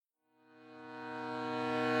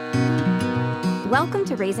Welcome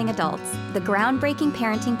to Raising Adults, the groundbreaking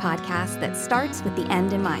parenting podcast that starts with the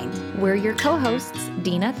end in mind. We're your co-hosts,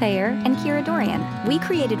 Dina Thayer and Kira Dorian. We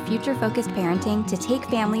created future-focused parenting to take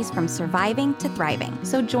families from surviving to thriving.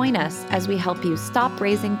 So join us as we help you stop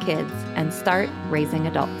raising kids and start raising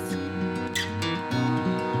adults.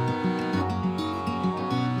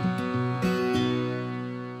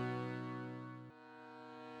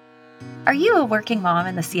 Are you a working mom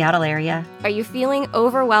in the Seattle area? Are you feeling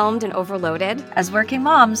overwhelmed and overloaded? As working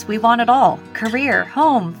moms, we want it all. Career,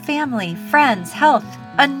 home, family, friends, health,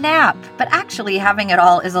 a nap. But actually having it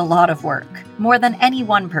all is a lot of work, more than any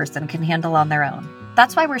one person can handle on their own.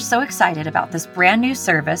 That's why we're so excited about this brand new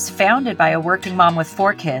service founded by a working mom with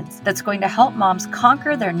 4 kids that's going to help moms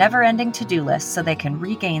conquer their never-ending to-do list so they can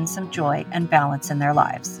regain some joy and balance in their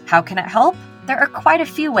lives. How can it help? There are quite a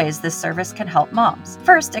few ways this service can help moms.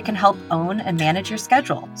 First, it can help own and manage your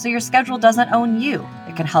schedule, so your schedule doesn't own you.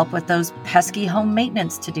 It can help with those pesky home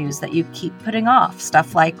maintenance to-dos that you keep putting off,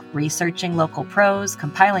 stuff like researching local pros,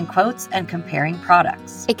 compiling quotes, and comparing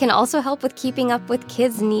products. It can also help with keeping up with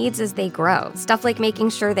kids' needs as they grow, stuff like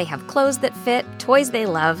making sure they have clothes that fit, toys they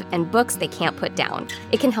love, and books they can't put down.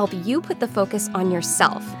 It can help you put the focus on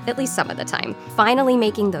yourself, at least some of the time, finally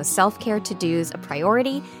making those self-care to-dos a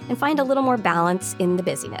priority and find a little more balance in the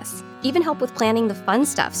busyness. Even help with planning the fun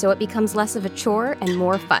stuff so it becomes less of a chore and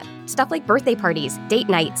more fun. Stuff like birthday parties, date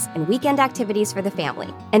nights, and weekend activities for the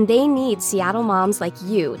family. And they need Seattle moms like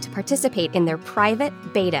you to participate in their private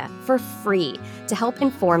beta for free to help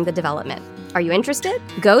inform the development. Are you interested?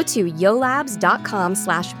 Go to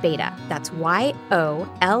yolabs.com/beta. That's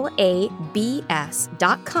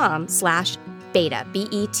YOLABS.com/beta,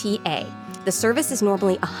 B-E-T-A. The service is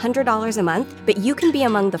normally $100 a month, but you can be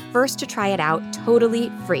among the first to try it out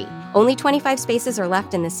totally free. Only 25 spaces are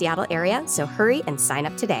left in the Seattle area, so hurry and sign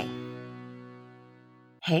up today.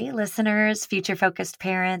 Hey, listeners, future-focused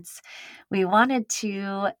parents. We wanted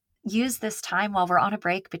to use this time while we're on a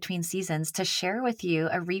break between seasons to share with you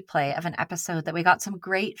a replay of an episode that we got some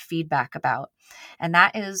great feedback about, and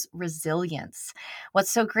that is resilience. What's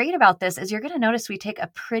so great about this is you're going to notice we take a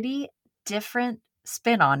pretty different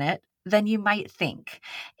spin on it than you might think.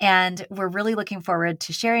 And we're really looking forward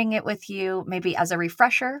to sharing it with you, maybe as a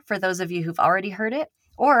refresher for those of you who've already heard it,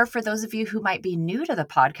 or for those of you who might be new to the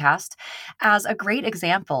podcast, as a great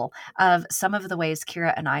example of some of the ways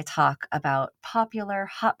Kira and I talk about popular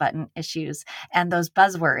hot button issues and those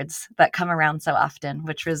buzzwords that come around so often,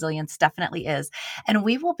 which resilience definitely is. And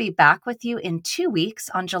we will be back with you in 2 weeks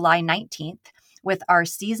on July 19th with our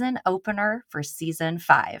season opener for season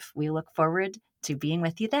 5. We look forward to being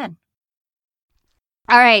with you then.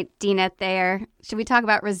 All right, Dina Thayer, should we talk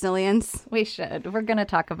about resilience? We should. We're going to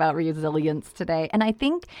talk about resilience today. And I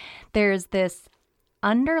think there's this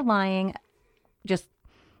underlying just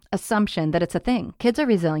assumption that it's a thing. Kids are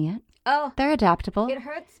resilient. Oh, they're adaptable. It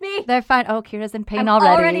hurts me. They're fine. Oh, Kira's in pain I'm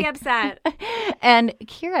already. upset. And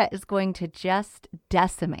Kira is going to just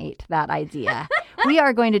decimate that idea. We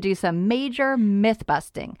are going to do some major myth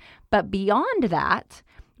busting. But beyond that,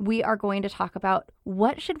 we are going to talk about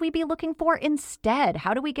what should we be looking for instead?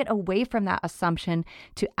 How do we get away from that assumption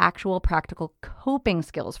to actual practical coping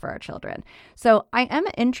skills for our children? So I am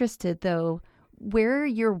interested, though, where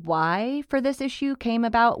your why for this issue came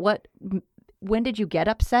about. When did you get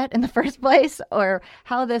upset in the first place, or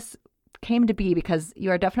how this came to be? Because you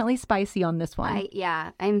are definitely spicy on this one.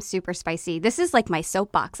 I'm super spicy. This is like my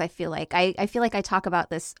soapbox, I feel like. I feel like I talk about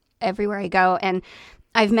this everywhere I go. And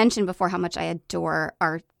I've mentioned before how much I adore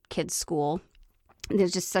our kids' school.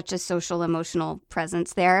 There's just such a social, emotional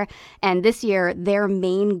presence there. And this year, their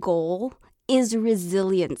main goal is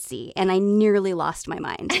resiliency. And I nearly lost my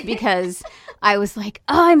mind because I was like,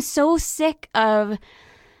 oh, I'm so sick of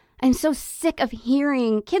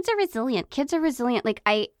hearing kids are resilient. Kids are resilient. Like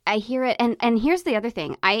I hear it. And here's the other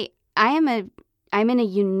thing. I'm in a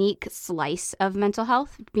unique slice of mental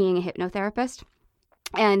health, being a hypnotherapist.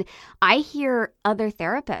 And I hear other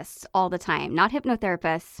therapists all the time, not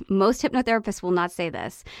hypnotherapists. Most hypnotherapists will not say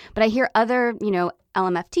this, but I hear other,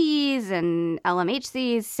 LMFTs and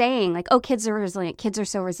LMHCs saying like, oh, kids are resilient. Kids are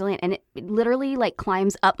so resilient. And it literally like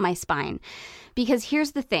climbs up my spine. Because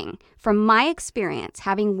here's the thing, from my experience,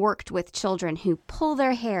 having worked with children who pull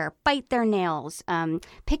their hair, bite their nails,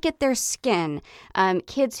 pick at their skin,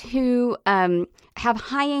 kids who have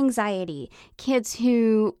high anxiety, kids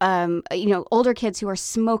who, older kids who are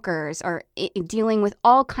smokers or dealing with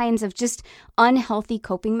all kinds of just unhealthy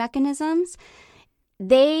coping mechanisms,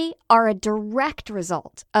 they are a direct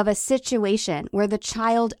result of a situation where the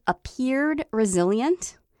child appeared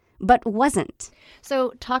resilient but wasn't.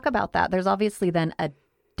 So talk about that. There's obviously then a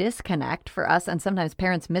disconnect for us, and sometimes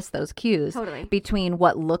parents miss those cues Totally. between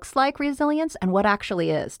what looks like resilience and what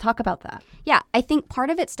actually is. Talk about that. Yeah, I think part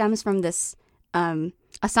of it stems from this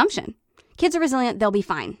assumption. Kids are resilient, they'll be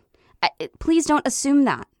fine. Please don't assume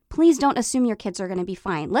that. Please don't assume your kids are going to be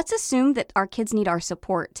fine. Let's assume that our kids need our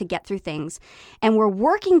support to get through things, and we're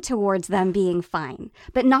working towards them being fine,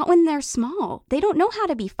 but not when they're small. They don't know how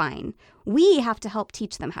to be fine. We have to help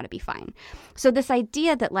teach them how to be fine. So this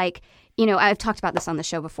idea that, like, you know, I've talked about this on the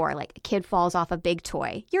show before, like a kid falls off a big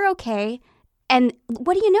toy. You're okay. And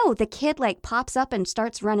what do you know? The kid like pops up and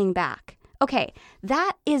starts running back. Okay,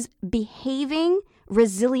 that is behaving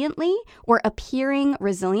resiliently or appearing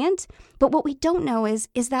resilient. But what we don't know is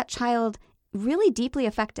that child really deeply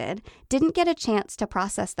affected, didn't get a chance to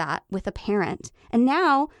process that with a parent. And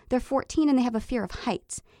now they're 14 and they have a fear of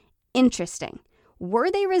heights. Interesting. Were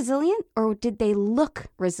they resilient or did they look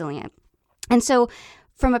resilient? And so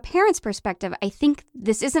from a parent's perspective, I think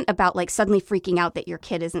this isn't about like suddenly freaking out that your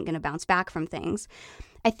kid isn't going to bounce back from things.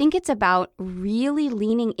 I think it's about really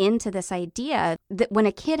leaning into this idea that when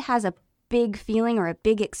a kid has a big feeling or a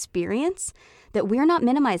big experience, that we're not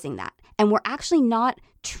minimizing that. And we're actually not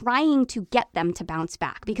trying to get them to bounce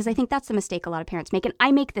back, because I think that's the mistake a lot of parents make. And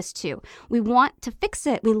I make this too. We want to fix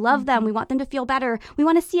it. We love them. We want them to feel better. We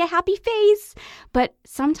want to see a happy face. But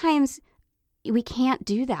sometimes we can't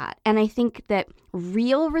do that. And I think that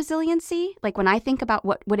real resiliency, like when I think about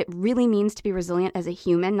what it really means to be resilient as a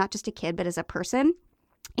human, not just a kid, but as a person,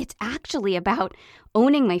 it's actually about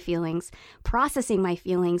owning my feelings, processing my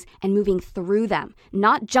feelings, and moving through them,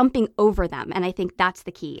 not jumping over them. And I think that's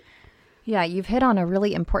the key. Yeah, you've hit on a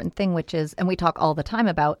really important thing, which is, and we talk all the time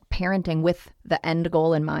about parenting with the end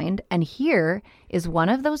goal in mind. And here is one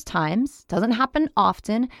of those times, doesn't happen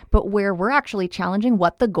often, but where we're actually challenging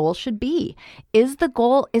what the goal should be. Is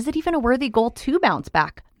it even a worthy goal to bounce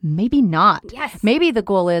back? Maybe not. Yes. Maybe the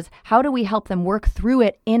goal is, how do we help them work through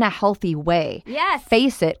it in a healthy way? Yes.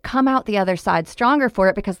 Face it, come out the other side stronger for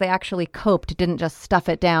it because they actually coped, didn't just stuff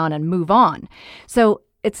it down and move on. So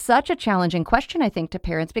it's such a challenging question, I think, to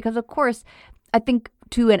parents, because, of course, I think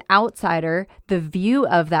to an outsider, the view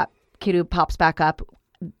of that kid who pops back up,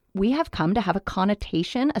 we have come to have a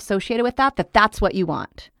connotation associated with that's what you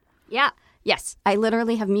want. Yeah. Yes. I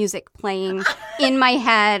literally have music playing in my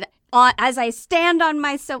head as I stand on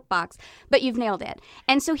my soapbox. But you've nailed it.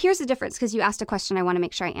 And so here's the difference, because you asked a question. I want to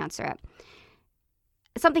make sure I answer it.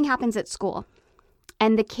 Something happens at school,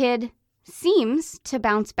 and the kid seems to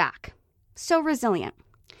bounce back. So resilient.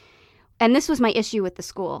 And this was my issue with the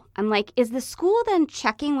school. I'm like, is the school then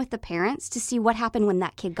checking with the parents to see what happened when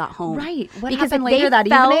that kid got home? Right. What because happened if later that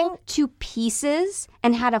they fell evening? to pieces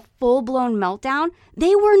and had a full-blown meltdown,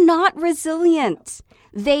 they were not resilient.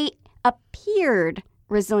 They appeared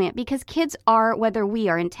resilient, because kids are, whether we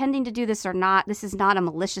are intending to do this or not, this is not a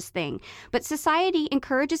malicious thing, but society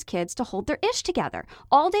encourages kids to hold their ish together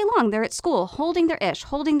all day long. They're at school holding their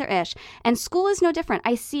ish, and school is no different.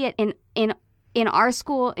 I see it in our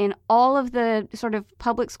school, in all of the sort of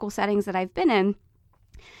public school settings that I've been in.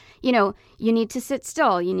 You know, you need to sit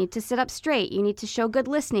still, you need to sit up straight, you need to show good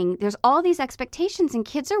listening. There's all these expectations, and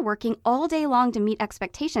kids are working all day long to meet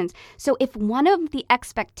expectations. So if one of the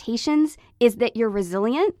expectations is that you're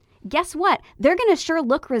resilient, guess what? They're going to sure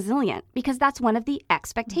look resilient, because that's one of the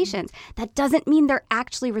expectations. That doesn't mean they're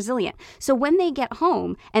actually resilient. So when they get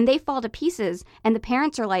home and they fall to pieces and the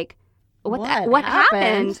parents are like, what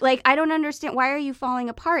happened? Like, I don't understand. Why are you falling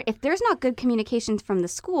apart? If there's not good communications from the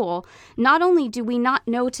school, not only do we not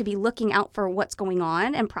know to be looking out for what's going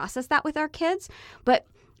on and process that with our kids, but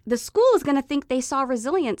the school is going to think they saw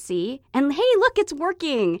resiliency and, hey, look, it's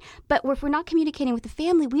working. But if we're not communicating with the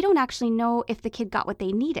family, we don't actually know if the kid got what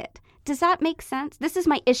they needed. Does that make sense? This is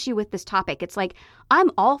my issue with this topic. It's like,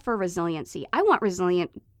 I'm all for resiliency. I want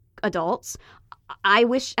resilient adults. I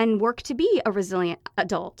wish and work to be a resilient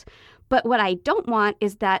adult. But what I don't want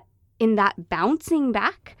is that in that bouncing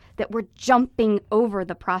back, that we're jumping over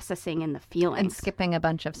the processing and the feelings. And skipping a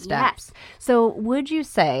bunch of steps. Yes. So would you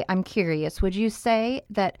say, I'm curious, would you say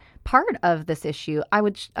that part of this issue,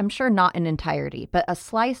 I'm sure not in entirety, but a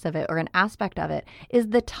slice of it or an aspect of it is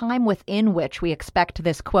the time within which we expect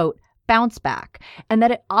this, quote, bounce back, and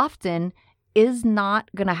that it often is not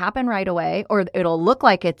going to happen right away, or it'll look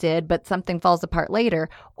like it did, but something falls apart later,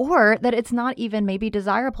 or that it's not even maybe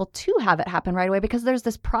desirable to have it happen right away because there's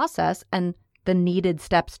this process and the needed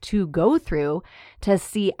steps to go through to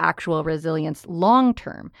see actual resilience long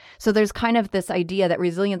term. So there's kind of this idea that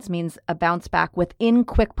resilience means a bounce back within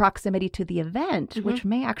quick proximity to the event, which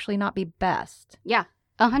may actually not be best. Yeah,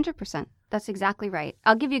 100%. That's exactly right.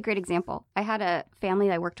 I'll give you a great example. I had a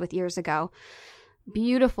family I worked with years ago.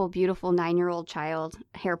 beautiful, beautiful 9-year-old child,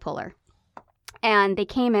 hair puller. And they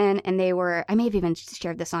came in and they were, I may have even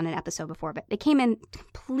shared this on an episode before, but they came in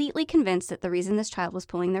completely convinced that the reason this child was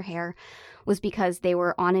pulling their hair was because they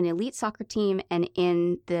were on an elite soccer team and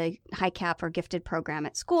in the high cap or gifted program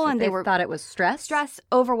at school. So and they thought it was stress? Stress,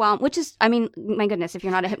 overwhelm, which is, I mean, my goodness, if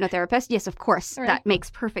you're not a hypnotherapist, yes, of course, Right. That makes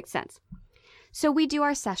perfect sense. So we do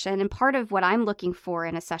our session, and part of what I'm looking for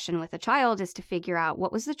in a session with a child is to figure out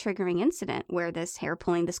what was the triggering incident where this hair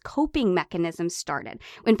pulling, this coping mechanism started.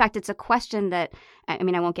 In fact, it's a question that, I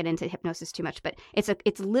mean, I won't get into hypnosis too much, but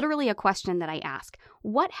it's literally a question that I ask.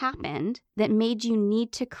 What happened that made you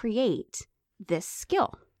need to create this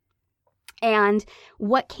skill? And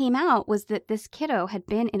what came out was that this kiddo had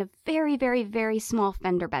been in a very, very, very small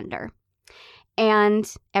fender bender, and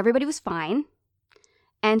everybody was fine.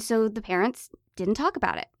 And so the parents didn't talk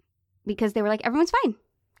about it because they were like, everyone's fine.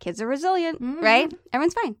 Kids are resilient, right?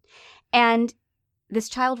 Everyone's fine. And this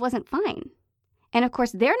child wasn't fine. And of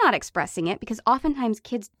course, they're not expressing it because oftentimes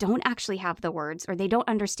kids don't actually have the words, or they don't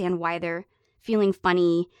understand why they're feeling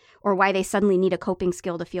funny or why they suddenly need a coping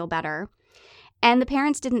skill to feel better. And the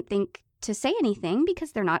parents didn't think to say anything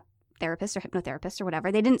because they're not therapists or hypnotherapists or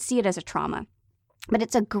whatever. They didn't see it as a trauma. But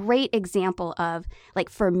it's a great example of,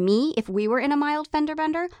 like, for me, if we were in a mild fender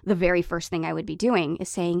bender, the very first thing I would be doing is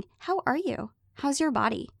saying, how are you? How's your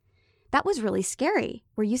body? That was really scary.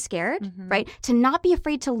 Were you scared? Right? To not be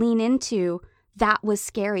afraid to lean into that was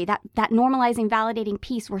scary. That normalizing, validating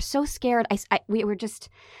piece. We're so scared. I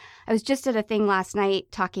was just at a thing last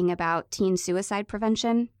night talking about teen suicide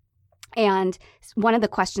prevention. And one of the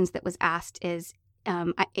questions that was asked is,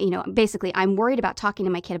 basically, I'm worried about talking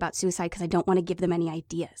to my kid about suicide because I don't want to give them any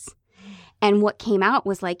ideas. And what came out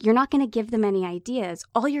was like, you're not going to give them any ideas.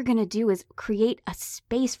 All you're going to do is create a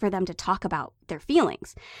space for them to talk about their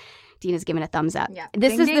feelings. Dina's giving a thumbs up. Yeah.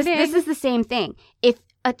 This Ding, is ding, this ding. is the same thing. If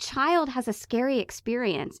a child has a scary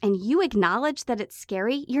experience and you acknowledge that it's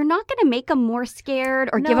scary, you're not going to make them more scared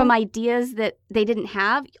or give No. them ideas that they didn't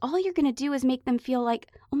have. All you're going to do is make them feel like,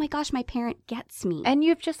 oh my gosh, my parent gets me. And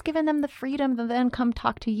you've just given them the freedom to then come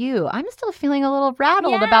talk to you. I'm still feeling a little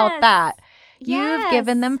rattled about that. You've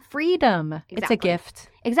given them freedom. It's a Exactly. gift.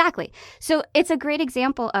 Exactly. So it's a great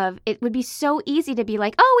example of, it would be so easy to be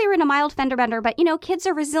like, oh, we were in a mild fender bender, but kids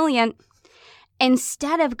are resilient.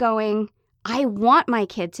 Instead of going, I want my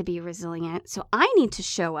kid to be resilient, so I need to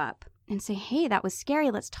show up and say, hey, that was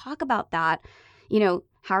scary. Let's talk about that.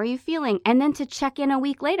 How are you feeling? And then to check in a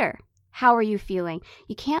week later. How are you feeling?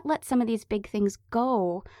 You can't let some of these big things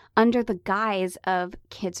go under the guise of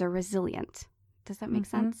kids are resilient. Does that make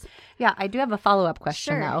sense? Yeah, I do have a follow-up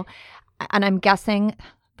question, Sure. though. And I'm guessing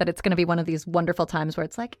that it's going to be one of these wonderful times where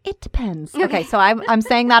it's like, it depends. Okay, so I'm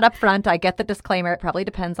saying that up front. I get the disclaimer. It probably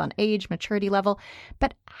depends on age, maturity level.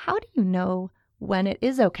 But how do you know when it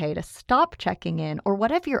is okay to stop checking in? Or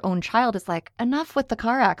what if your own child is like, enough with the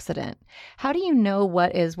car accident? How do you know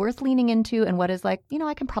what is worth leaning into and what is like,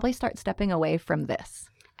 I can probably start stepping away from this?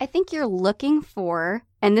 I think you're looking for,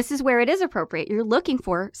 and this is where it is appropriate, you're looking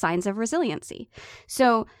for signs of resiliency.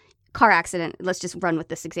 So car accident, let's just run with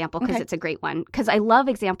this example because Okay. it's a great one. Because I love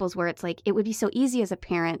examples where it's like, it would be so easy as a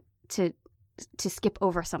parent to skip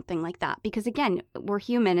over something like that. Because again, we're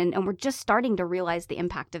human and we're just starting to realize the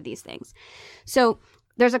impact of these things. So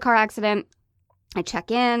there's a car accident. I check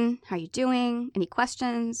in. How are you doing? Any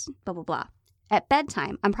questions? Blah, blah, blah. At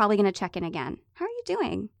bedtime, I'm probably going to check in again. How are you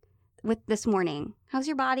doing with this morning? How's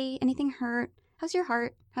your body? Anything hurt? How's your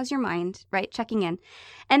heart? How's your mind? Right? Checking in.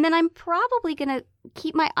 And then I'm probably going to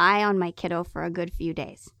keep my eye on my kiddo for a good few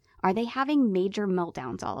days. Are they having major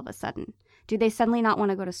meltdowns all of a sudden? Do they suddenly not want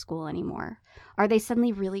to go to school anymore? Are they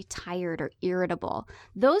suddenly really tired or irritable?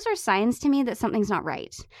 Those are signs to me that something's not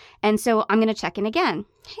right. And so I'm going to check in again.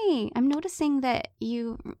 Hey, I'm noticing that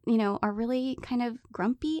you are really kind of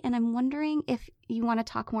grumpy, and I'm wondering if you want to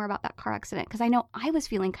talk more about that car accident, because I know I was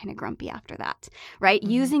feeling kind of grumpy after that, right?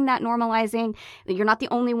 Mm-hmm. Using that normalizing. You're not the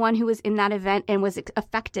only one who was in that event and was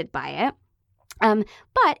affected by it.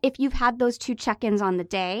 But if you've had those 2 check-ins on the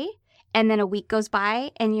day, and then a week goes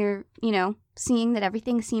by and you're, seeing that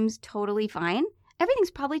everything seems totally fine,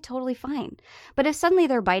 everything's probably totally fine. But if suddenly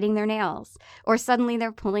they're biting their nails or suddenly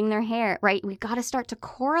they're pulling their hair, right, we've got to start to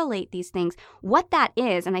correlate these things. What that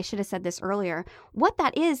is, and I should have said this earlier, what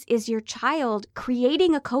that is your child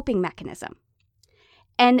creating a coping mechanism.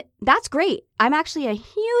 And that's great. I'm actually a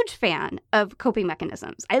huge fan of coping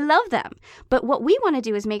mechanisms. I love them. But what we want to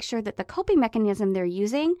do is make sure that the coping mechanism they're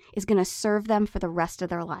using is going to serve them for the rest of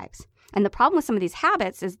their lives. And the problem with some of these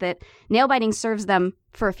habits is that nail biting serves them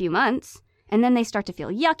for a few months, and then they start to feel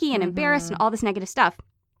yucky and embarrassed and all this negative stuff.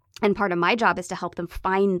 And part of my job is to help them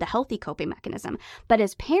find the healthy coping mechanism. But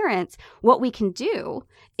as parents, what we can do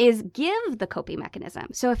is give the coping mechanism.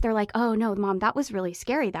 So if they're like, oh, no, Mom, that was really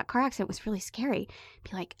scary. That car accident was really scary.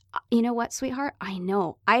 Be like, you know what, sweetheart? I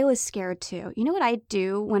know. I was scared too. You know what I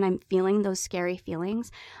do when I'm feeling those scary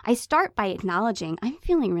feelings? I start by acknowledging I'm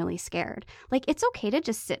feeling really scared. Like, it's okay to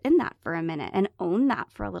just sit in that for a minute and own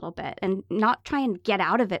that for a little bit and not try and get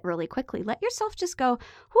out of it really quickly. Let yourself just go,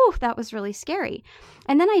 whew, that was really scary.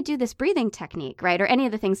 And then I do this breathing technique, right? Or any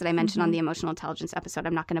of the things that I mentioned on the emotional intelligence episode.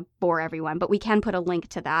 I'm not going to bore everyone, but we can put a link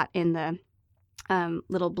to that in the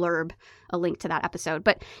little blurb, a link to that episode.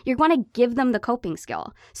 But you want to give them the coping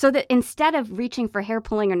skill so that instead of reaching for hair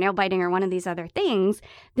pulling or nail biting or one of these other things,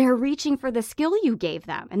 they're reaching for the skill you gave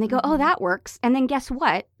them. And they go, oh, that works. And then guess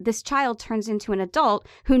what? This child turns into an adult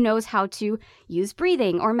who knows how to use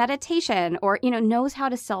breathing or meditation or, knows how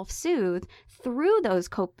to self-soothe through those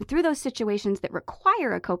situations that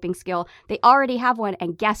require a coping skill. They already have one.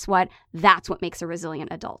 And guess what? That's what makes a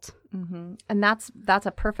resilient adult. Mm-hmm. And that's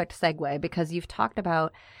a perfect segue, because you've talked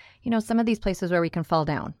about, some of these places where we can fall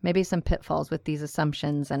down, maybe some pitfalls with these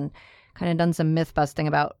assumptions, and kind of done some myth busting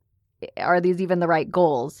about, are these even the right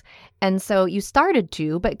goals? And so you started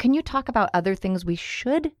to, but can you talk about other things we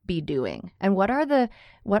should be doing? And what are the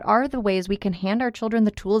ways we can hand our children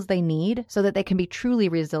the tools they need so that they can be truly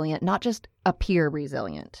resilient, not just appear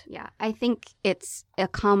resilient? Yeah, I think it's a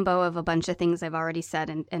combo of a bunch of things I've already said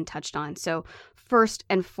and touched on. So first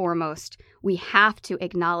and foremost, we have to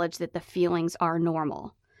acknowledge that the feelings are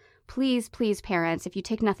normal. Please, please, parents, if you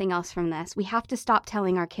take nothing else from this, we have to stop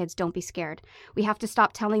telling our kids, don't be scared. We have to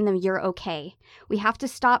stop telling them you're okay. We have to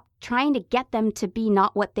stop trying to get them to be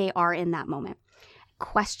not what they are in that moment.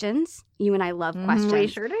 Questions. You and I love questions. We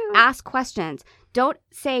sure do. Ask questions. Don't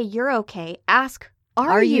say you're okay. Ask,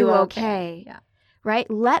 are you okay? Yeah. Right?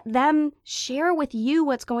 Let them share with you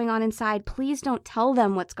what's going on inside. Please don't tell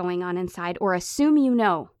them what's going on inside or assume you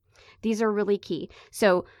know. These are really key.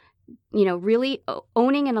 So, really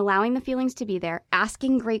owning and allowing the feelings to be there,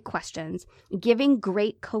 asking great questions, giving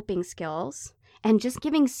great coping skills, and just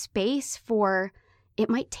giving space for it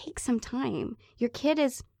might take some time. Your kid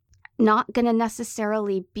is not going to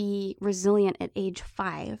necessarily be resilient at age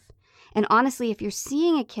 5. And honestly, if you're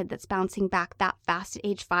seeing a kid that's bouncing back that fast at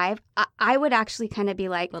age 5, I would actually kind of be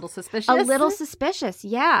like, a little suspicious. A little suspicious,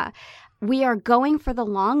 yeah. We are going for the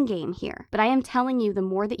long game here. But I am telling you, the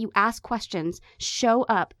more that you ask questions, show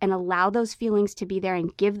up, and allow those feelings to be there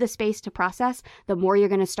and give the space to process, the more you're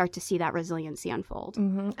going to start to see that resiliency unfold.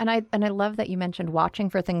 Mm-hmm. And I love that you mentioned watching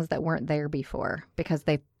for things that weren't there before, because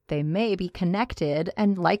they may be connected,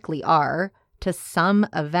 and likely are, to some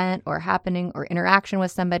event or happening or interaction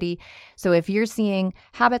with somebody. So if you're seeing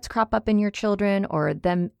habits crop up in your children or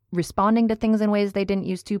them responding to things in ways they didn't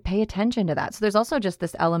used to, pay attention to that. So there's also just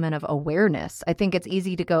this element of awareness. I think it's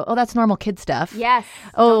easy to go, oh, that's normal kid stuff. Yes.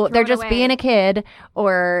 Oh, they're just being a kid,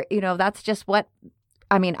 or, that's just what,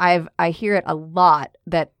 I hear it a lot,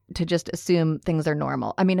 that to just assume things are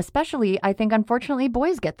normal. Especially, I think, unfortunately,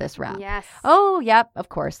 boys get this rap. Yes. Oh, yep, of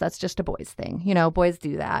course, that's just a boys thing. Boys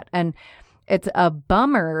do that. And it's a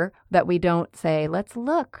bummer that we don't say, let's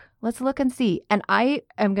look and see. And I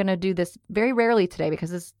am going to do this very rarely today,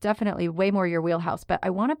 because it's definitely way more your wheelhouse. But I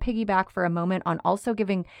want to piggyback for a moment on also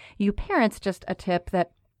giving you parents just a tip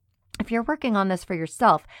that if you're working on this for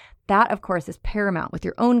yourself, that, of course, is paramount with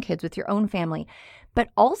your own kids, with your own family. But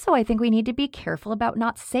also, I think we need to be careful about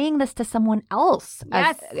not saying this to someone else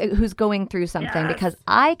who's going through something, because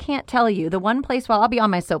I can't tell you, the one place, I'll be on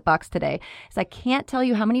my soapbox today, is I can't tell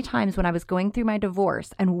you how many times when I was going through my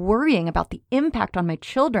divorce and worrying about the impact on my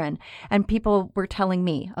children, and people were telling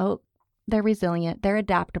me, oh, they're resilient, they're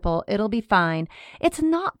adaptable, it'll be fine. It's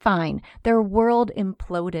not fine. Their world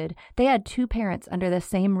imploded. They had 2 parents under the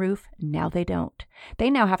same roof. Now they don't. They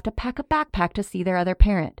now have to pack a backpack to see their other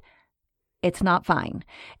parent. It's not fine.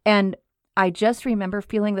 And I just remember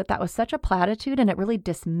feeling that was such a platitude, and it really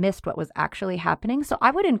dismissed what was actually happening. So I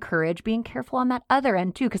would encourage being careful on that other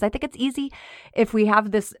end too, because I think it's easy if we have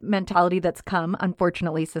this mentality that's come,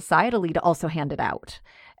 unfortunately, societally, to also hand it out.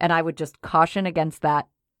 And I would just caution against that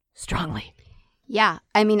strongly. Yeah.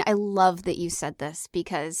 I love that you said this,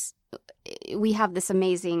 because we have this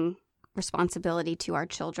amazing responsibility to our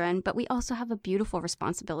children, but we also have a beautiful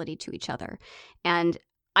responsibility to each other. And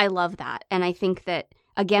I love that. And I think that,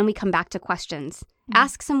 again, we come back to questions. Mm-hmm.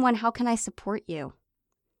 Ask someone, how can I support you?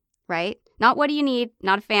 Right? Not what do you need?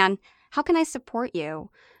 Not a fan. How can I support you?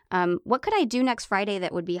 What could I do next Friday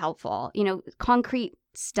that would be helpful? Concrete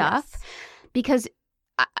stuff. Yes. Because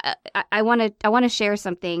I want to share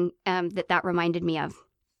something that reminded me of.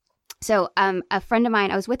 So a friend of mine,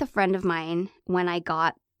 I was with a friend of mine when I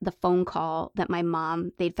got the phone call that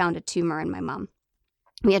they'd found a tumor in my mom.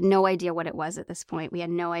 We had no idea what it was at this point. We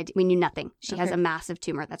had no idea. We knew nothing. She has a massive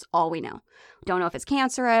tumor. That's all we know. Don't know if it's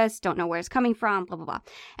cancerous. Don't know where it's coming from, blah, blah, blah.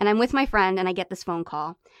 And I'm with my friend and I get this phone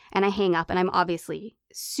call and I hang up and I'm obviously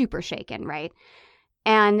super shaken, right?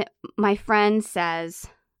 And my friend says,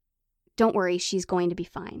 don't worry, she's going to be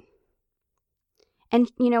fine.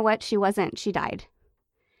 And you know what? She wasn't. She died.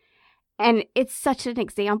 And it's such an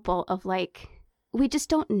example of like, we just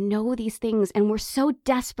don't know these things and we're so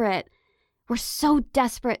desperate. We're so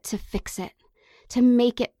desperate to fix it, to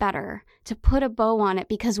make it better, to put a bow on it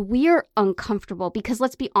because we're uncomfortable. Because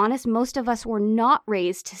let's be honest, most of us were not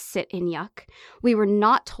raised to sit in yuck. We were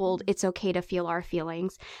not told it's okay to feel our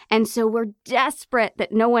feelings. And so we're desperate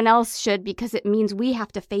that no one else should because it means we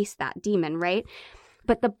have to face that demon, right?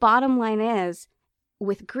 But the bottom line is,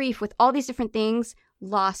 with grief, with all these different things,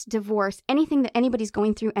 loss, divorce, anything that anybody's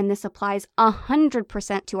going through, and this applies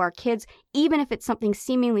 100% to our kids, even if it's something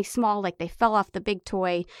seemingly small, like they fell off the big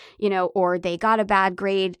toy, or they got a bad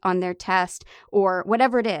grade on their test, or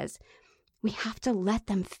whatever it is, we have to let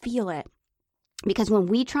them feel it. Because when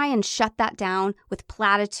we try and shut that down with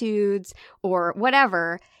platitudes or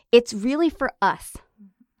whatever, it's really for us.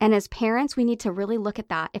 And as parents, we need to really look at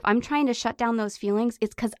that. If I'm trying to shut down those feelings,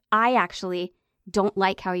 it's because I actually don't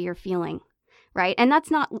like how you're feeling. Right. And that's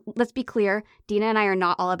not, let's be clear, Dina and I are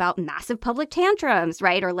not all about massive public tantrums,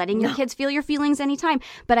 right? Or letting your kids feel your feelings anytime.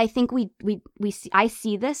 But I think I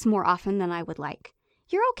see this more often than I would like.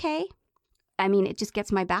 You're okay. I mean, it just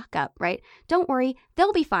gets my back up, right? Don't worry.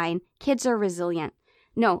 They'll be fine. Kids are resilient.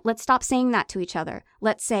 No, let's stop saying that to each other.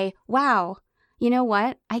 Let's say, wow, you know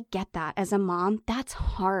what? I get that. As a mom, that's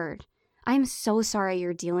hard. I'm so sorry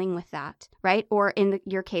you're dealing with that, right? Or in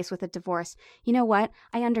your case with a divorce, you know what?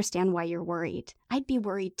 I understand why you're worried. I'd be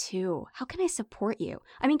worried too. How can I support you?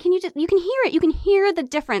 I mean, you can hear it. You can hear the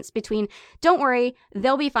difference between, don't worry,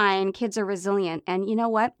 they'll be fine. Kids are resilient. And you know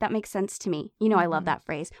what? That makes sense to me. I love that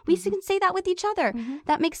phrase. We can say that with each other.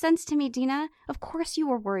 That makes sense to me, Dina. Of course you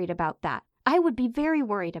were worried about that. I would be very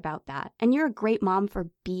worried about that. And you're a great mom for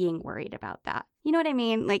being worried about that. You know what I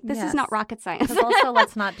mean? Like, this is not rocket science. But also,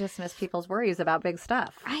 let's not dismiss people's worries about big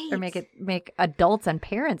stuff. Right. Or make adults and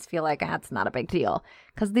parents feel like that's not a big deal.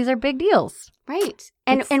 Because these are big deals. Right.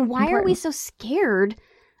 And why are we so scared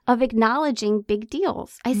of acknowledging big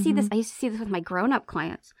deals? I see this. I used to see this with my grown-up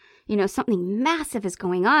clients. Something massive is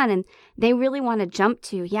going on and they really want to jump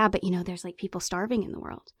to, but there's like people starving in the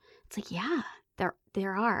world. It's like, yeah.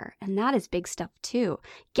 There are. And that is big stuff too.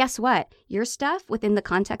 Guess what? Your stuff within the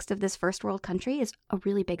context of this first world country is a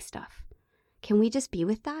really big stuff. Can we just be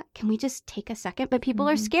with that? Can we just take a second? But people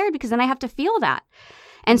are scared because then I have to feel that.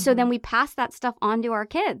 And so then we pass that stuff on to our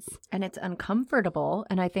kids. And it's uncomfortable.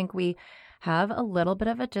 And I think we have a little bit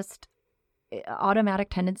of a just automatic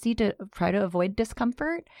tendency to try to avoid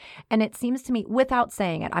discomfort. And it seems to me, without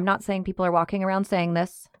saying it, I'm not saying people are walking around saying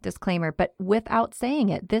this, disclaimer, but without saying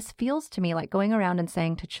it, this feels to me like going around and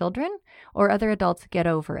saying to children or other adults, get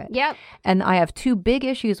over it. Yep. And I have two big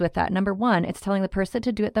issues with that. Number one, it's telling the person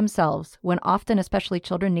to do it themselves when often, especially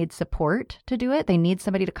children, need support to do it. They need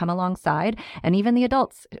somebody to come alongside. And even the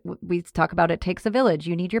adults, we talk about it takes a village.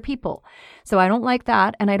 You need your people. So I don't like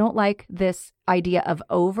that. And I don't like this idea of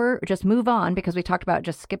just move on, because we talked about it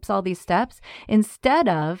just skips all these steps. Instead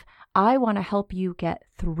of, I want to help you get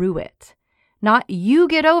through it. Not you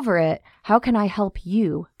get over it. How can I help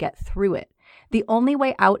you get through it? The only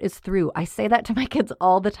way out is through. I say that to my kids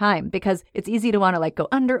all the time because it's easy to want to go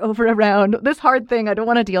under, over, around this hard thing. I don't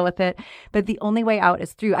want to deal with it. But the only way out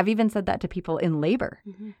is through. I've even said that to people in labor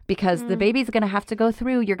because the baby's going to have to go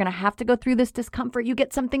through. You're going to have to go through this discomfort. You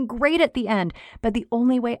get something great at the end. But the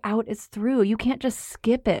only way out is through. You can't just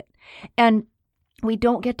skip it. And we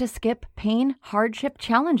don't get to skip pain, hardship,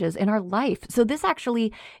 challenges in our life. So this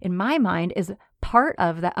actually, in my mind, is part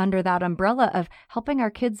of that, under that umbrella of helping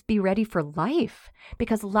our kids be ready for life,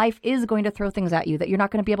 because life is going to throw things at you that you're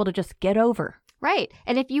not going to be able to just get over. Right.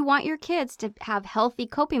 And if you want your kids to have healthy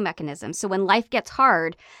coping mechanisms, so when life gets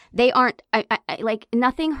hard, they aren't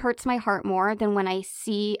nothing hurts my heart more than when I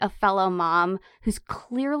see a fellow mom who's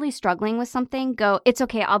clearly struggling with something go, it's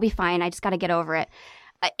okay, I'll be fine. I just got to get over it.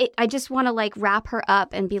 I just want to wrap her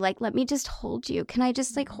up and be like, let me just hold you. Can I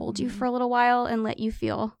just hold you for a little while and let you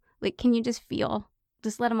feel? Can you just feel?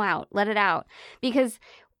 Just let them out. Let it out. Because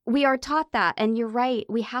we are taught that. And you're right.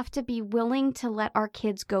 We have to be willing to let our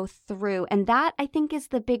kids go through. And that, I think, is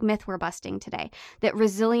the big myth we're busting today, that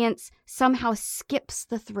resilience somehow skips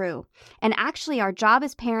the through. And actually, our job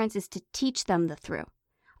as parents is to teach them the through.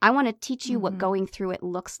 I want to teach you what going through it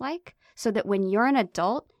looks like so that when you're an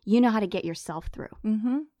adult, you know how to get yourself through.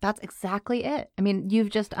 Mm-hmm. That's exactly it. I mean, you've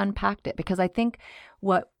just unpacked it, because I think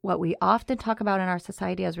what we often talk about in our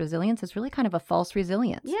society as resilience is really kind of a false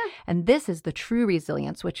resilience. Yeah. And this is the true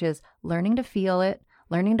resilience, which is learning to feel it,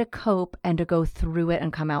 learning to cope, and to go through it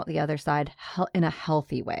and come out the other side in a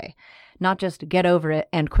healthy way. Not just get over it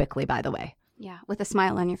and quickly, by the way. Yeah, with a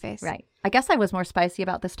smile on your face. Right. I guess I was more spicy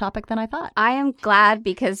about this topic than I thought. I am glad,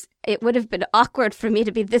 because it would have been awkward for me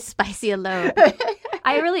to be this spicy alone.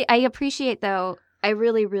 I appreciate, though, I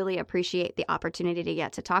really, really appreciate the opportunity to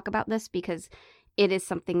get to talk about this, because it is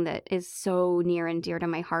something that is so near and dear to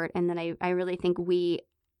my heart. And that I really think we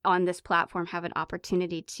on this platform have an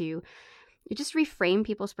opportunity to just reframe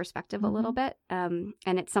people's perspective a little bit. And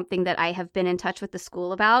it's something that I have been in touch with the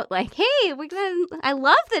school about. Like, hey, I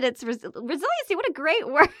love that it's resiliency. What a great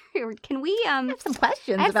word. Can we I have some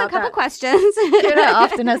questions I have about a couple that. questions. Kira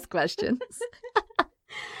often has questions.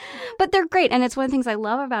 But they're great. And it's one of the things I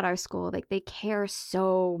love about our school. Like, they care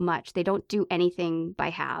so much. They don't do anything by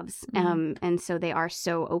halves. And so they are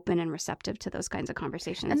so open and receptive to those kinds of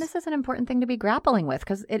conversations. And this is an important thing to be grappling with,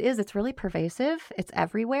 because it's really pervasive. It's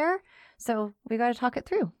everywhere. So we got to talk it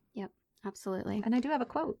through. Yep, absolutely. And I do have a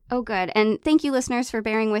quote. Oh, good. And thank you, listeners, for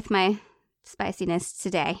bearing with my spiciness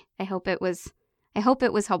today. I hope it was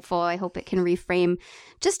helpful. I hope it can reframe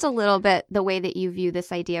just a little bit the way that you view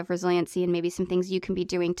this idea of resiliency, and maybe some things you can be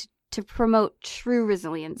doing to promote true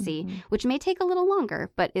resiliency, which may take a little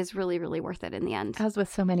longer, but is really, really worth it in the end. As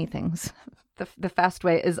with so many things, the fast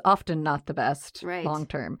way is often not the best Right. long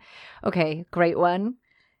term. Okay, great one.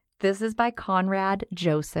 This is by Conrad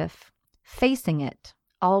Joseph. Facing it,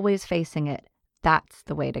 always facing it. That's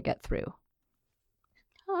the way to get through.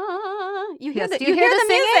 You hear Yes, the do you hear the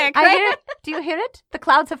singing? music, I right? hear it. Do you hear it? The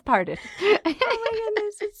clouds have parted. Oh my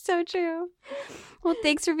goodness, it's so true. Well,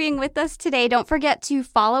 thanks for being with us today. Don't forget to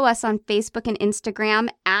follow us on Facebook and Instagram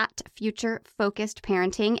at Future Focused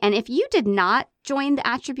Parenting. And if you did not join the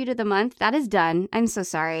Attribute of the Month, that is done. I'm so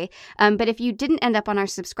sorry. But if you didn't end up on our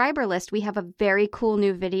subscriber list, we have a very cool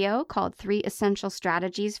new video called 3 Essential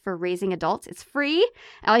Strategies for Raising Adults. It's free.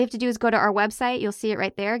 All you have to do is go to our website. You'll see it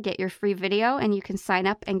right there. Get your free video, and you can sign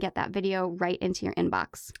up and get that video right into your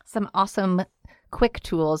inbox. Some awesome quick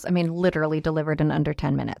tools, I mean, literally delivered in under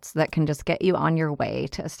 10 minutes, that can just get you on your way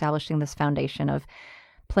to establishing this foundation of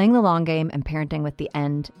playing the long game and parenting with the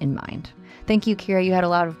end in mind. Thank you, Kira. You had a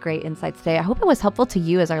lot of great insights today. I hope it was helpful to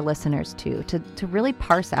you as our listeners too, to really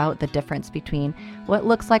parse out the difference between what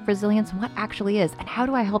looks like resilience and what actually is, and how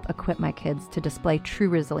do I help equip my kids to display true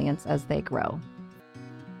resilience as they grow.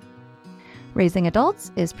 Raising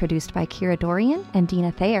Adults is produced by Kira Dorian and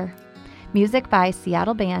Dina Thayer. Music by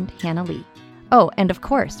Seattle band Hannah Lee. Oh, and of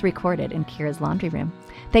course, recorded in Kira's laundry room.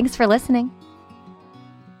 Thanks for listening.